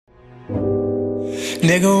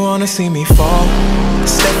Nigga wanna see me fall.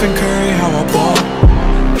 Stephen Curry, how I ball.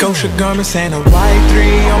 Gosha garments and a white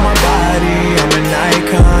 3 on my body. I'm an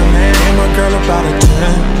icon, man. And my girl about a 10.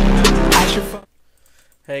 I should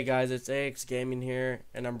Hey guys, it's AX Gaming here,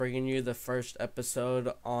 and I'm bringing you the first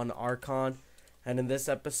episode on Archon. And in this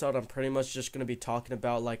episode, I'm pretty much just going to be talking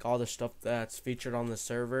about like all the stuff that's featured on the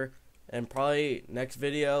server. And probably next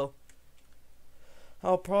video,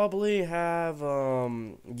 I'll probably have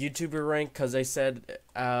YouTuber rank, because they said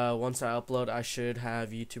once I upload I should have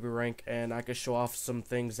YouTuber rank and I could show off some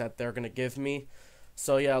things that they're going to give me.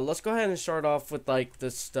 So yeah, let's go ahead and start off with like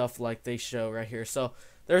this stuff like they show right here. So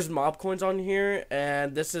there's mob coins on here,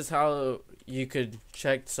 and this is how you could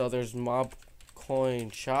check. So there's mob coin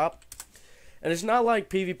shop, and it's not like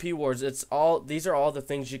PvP wars. It's all, these are all the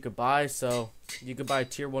things you could buy. So you could buy a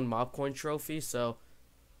tier 1 mob coin trophy. So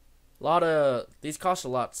a lot of these cost a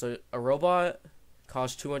lot. So a robot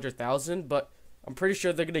costs 200,000, but I'm pretty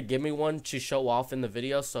sure they're gonna give me one to show off in the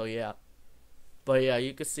video. So yeah, but yeah,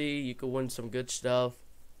 you can see you could win some good stuff.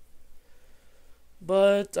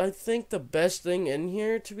 But I think the best thing in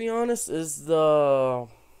here, to be honest, is the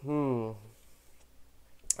I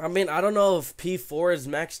mean, I don't know if P4 is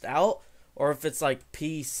maxed out or if it's like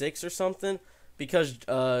P6 or something, because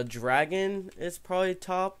Dragon is probably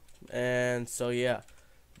top, and so yeah.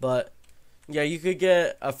 But yeah, you could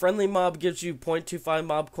get a friendly mob gives you 0.25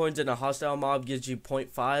 mob coins, and a hostile mob gives you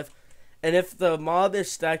 0.5. And if the mob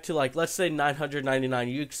is stacked to, like, let's say 999,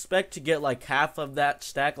 you expect to get like half of that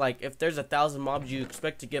stack. Like if there's 1,000 mobs, you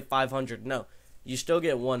expect to get 500. No, you still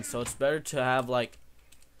get one. So it's better to have, like,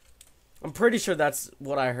 I'm pretty sure that's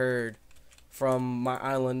what I heard from my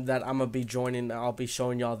island that I'm gonna be joining. I'll be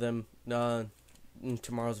showing y'all them in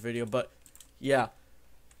tomorrow's video. But yeah,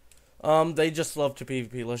 they just love to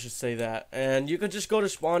PvP, let's just say that. And you could just go to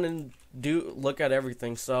spawn and look at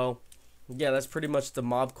everything. So yeah, that's pretty much the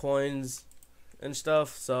mob coins and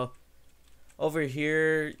stuff. So over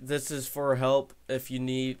here, this is for help if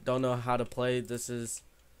you don't know how to play. This is,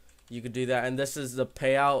 you could do that. And this is the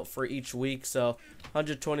payout for each week. So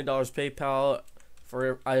 $120 PayPal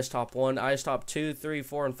for IS Top 1, IS Top 2, 3,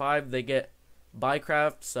 4, and 5. They get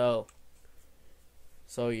Buycraft. So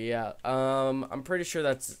yeah, I'm pretty sure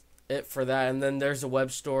that's it for that. And then there's a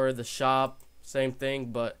web store, the shop, same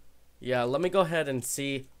thing. But yeah, let me go ahead and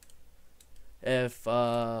see if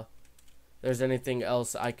there's anything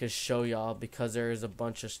else I could show y'all, because there is a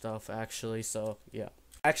bunch of stuff actually. So yeah,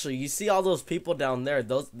 actually, you see all those people down there,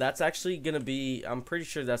 that's actually gonna be, I'm pretty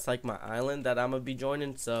sure that's like my island that I'm gonna be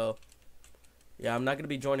joining. So yeah, I'm not gonna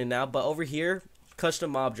be joining now. But over here,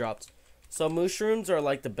 custom mob drops. So mushrooms are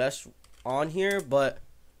like the best on here, but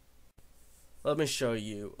let me show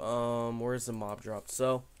you. Where's the mob drop?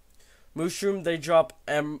 So mushroom, they drop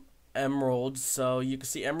emeralds. So you can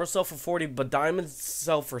see emeralds sell for 40, but diamonds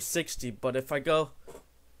sell for 60. But if I go,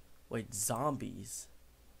 wait, zombies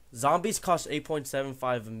cost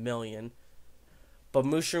 8.75 million, but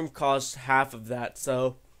mushroom costs half of that.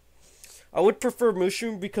 So I would prefer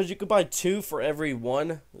mushroom, because you could buy 2 for every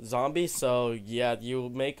 1 zombie. So yeah, you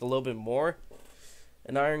make a little bit more.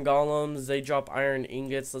 And iron golems, they drop iron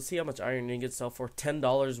ingots. Let's see how much iron ingots sell for.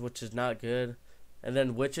 $10, which is not good. And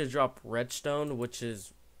then witches drop redstone, which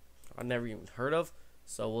is I've never even heard of.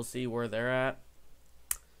 So we'll see where they're at.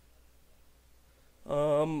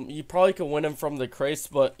 You probably could win them from the crates,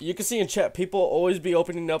 but you can see in chat, people always be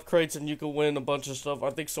opening up crates and you can win a bunch of stuff. I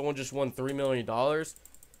think someone just won $3 million.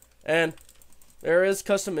 And there is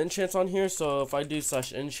custom enchants on here. So if I do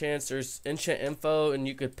 /enchants, there's enchant info, and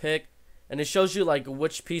you could pick, and it shows you like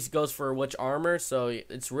which piece goes for which armor. So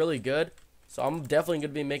it's really good. So I'm definitely going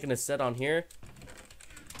to be making a set on here.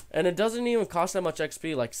 And it doesn't even cost that much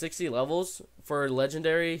XP, like 60 levels for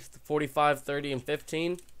legendary, 45, 30, and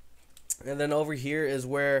 15. And then over here is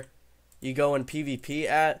where you go in PvP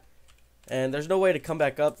at. And there's no way to come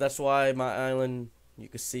back up. That's why my island, you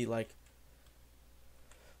can see like,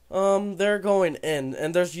 they're going in.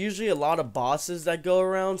 And there's usually a lot of bosses that go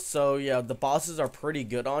around. So yeah, the bosses are pretty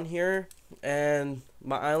good on here. And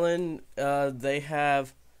my island, they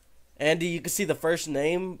have Andy. You can see the first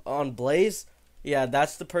name on Blaze. Yeah,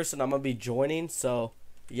 that's the person I'm going to be joining. So,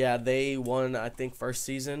 yeah, they won, I think, first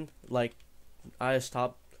season, like, IS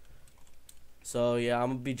Top. So, yeah, I'm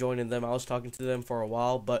going to be joining them. I was talking to them for a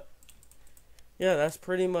while, but, yeah, that's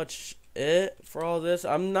pretty much it for all this.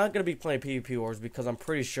 I'm not going to be playing PvP Wars, because I'm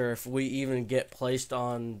pretty sure if we even get placed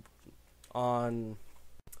on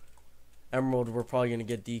Emerald, we're probably going to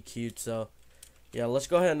get DQ'd. So, yeah, let's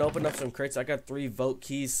go ahead and open up some crates. I got 3 vote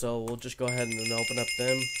keys, so we'll just go ahead and open up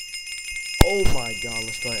them. Oh my god,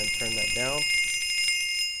 let's go ahead and turn that down.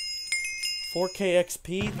 4K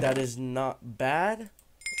XP, that is not bad.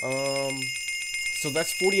 So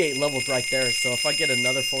that's 48 levels right there. So if I get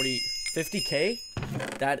another 50K,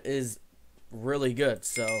 that is really good.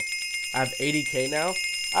 So I have 80K now.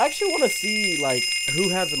 I actually want to see like who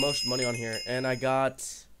has the most money on here, and I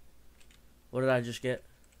got, what did I just get?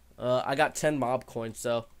 I got 10 mob coins,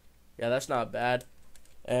 so yeah, that's not bad.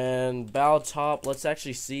 And battle top, let's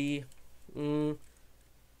actually see.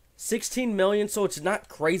 16 million, so it's not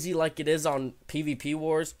crazy like it is on PvP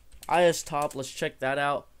Wars. IS top, let's check that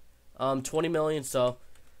out. 20 million, so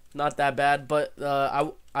not that bad. But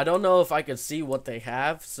I don't know if I could see what they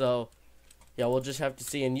have, so yeah, we'll just have to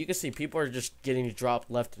see. And you can see people are just getting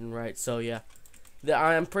dropped left and right, so yeah.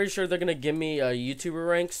 I'm pretty sure they're gonna give me a YouTuber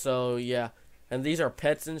rank, so yeah. And these are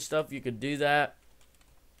pets and stuff. You could do that.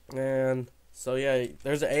 And so yeah,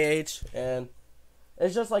 there's an AH, and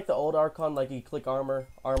it's just like the old Archon. Like you click armor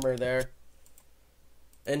there.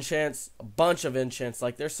 Enchants, a bunch of enchants.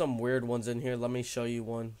 Like there's some weird ones in here. Let me show you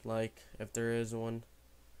one. Like if there is one.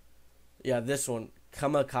 Yeah, this one,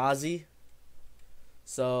 Kamikaze.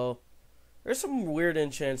 So there's some weird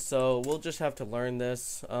enchants. So we'll just have to learn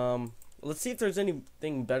this. Let's see if there's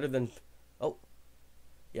anything better than. Oh.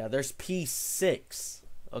 Yeah, there's P6.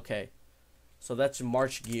 Okay. So that's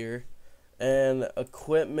March gear. And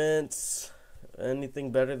equipment,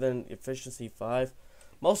 anything better than efficiency 5?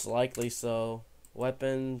 Most likely, so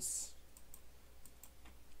weapons.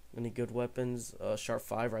 Any good weapons? Sharp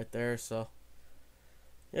 5 right there, so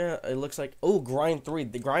yeah, it looks like, oh, grind 3.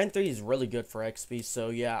 The grind 3 is really good for XP, so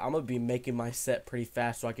yeah, I'm gonna be making my set pretty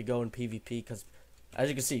fast so I could go in PvP, because as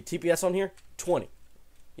you can see, TPS on here, 20.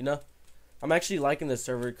 You know? I'm actually liking this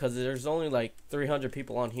server because there's only like 300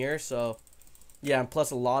 people on here, so yeah, and plus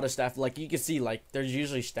a lot of staff. Like you can see, like there's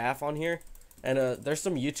usually staff on here, and there's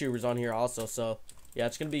some YouTubers on here also. So yeah,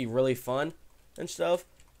 it's gonna be really fun and stuff.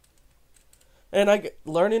 And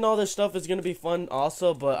learning all this stuff is gonna be fun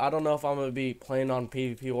also, but I don't know if I'm gonna be playing on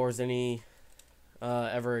PvP Wars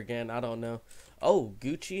ever again. I don't know. Oh,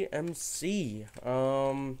 Gucci MC.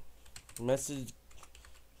 Message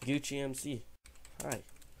Gucci MC. Hi.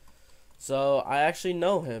 So I actually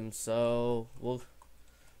know him, so we'll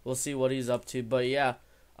see what he's up to. But yeah,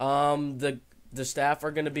 the staff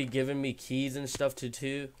are gonna be giving me keys and stuff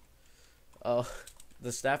too.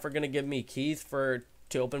 The staff are gonna give me keys to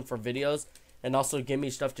open for videos, and also give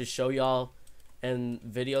me stuff to show y'all and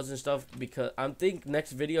videos and stuff, because I think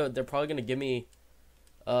next video they're probably gonna give me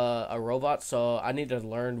a robot, so I need to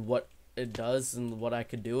learn what it does and what I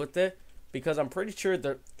could do with it, because I'm pretty sure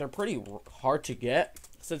they're pretty hard to get.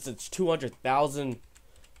 Since it's 200,000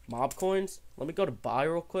 mob coins. Let me go to buy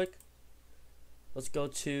real quick. Let's go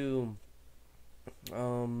to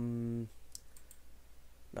not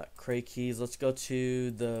crate keys. Let's go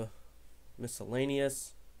to the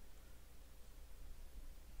miscellaneous.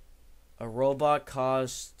 A robot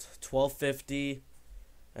cost $12.50,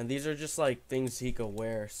 and these are just like things he could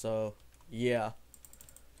wear. So yeah.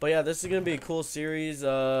 But yeah, this is gonna be a cool series.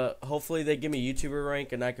 Hopefully they give me YouTuber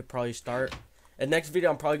rank and I could probably start. And next video,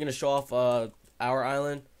 I'm probably going to show off our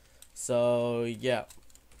island. So, yeah.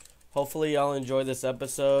 Hopefully, y'all enjoy this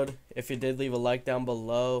episode. If you did, leave a like down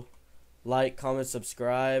below. Like, comment,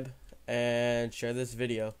 subscribe, and share this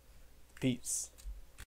video. Peace.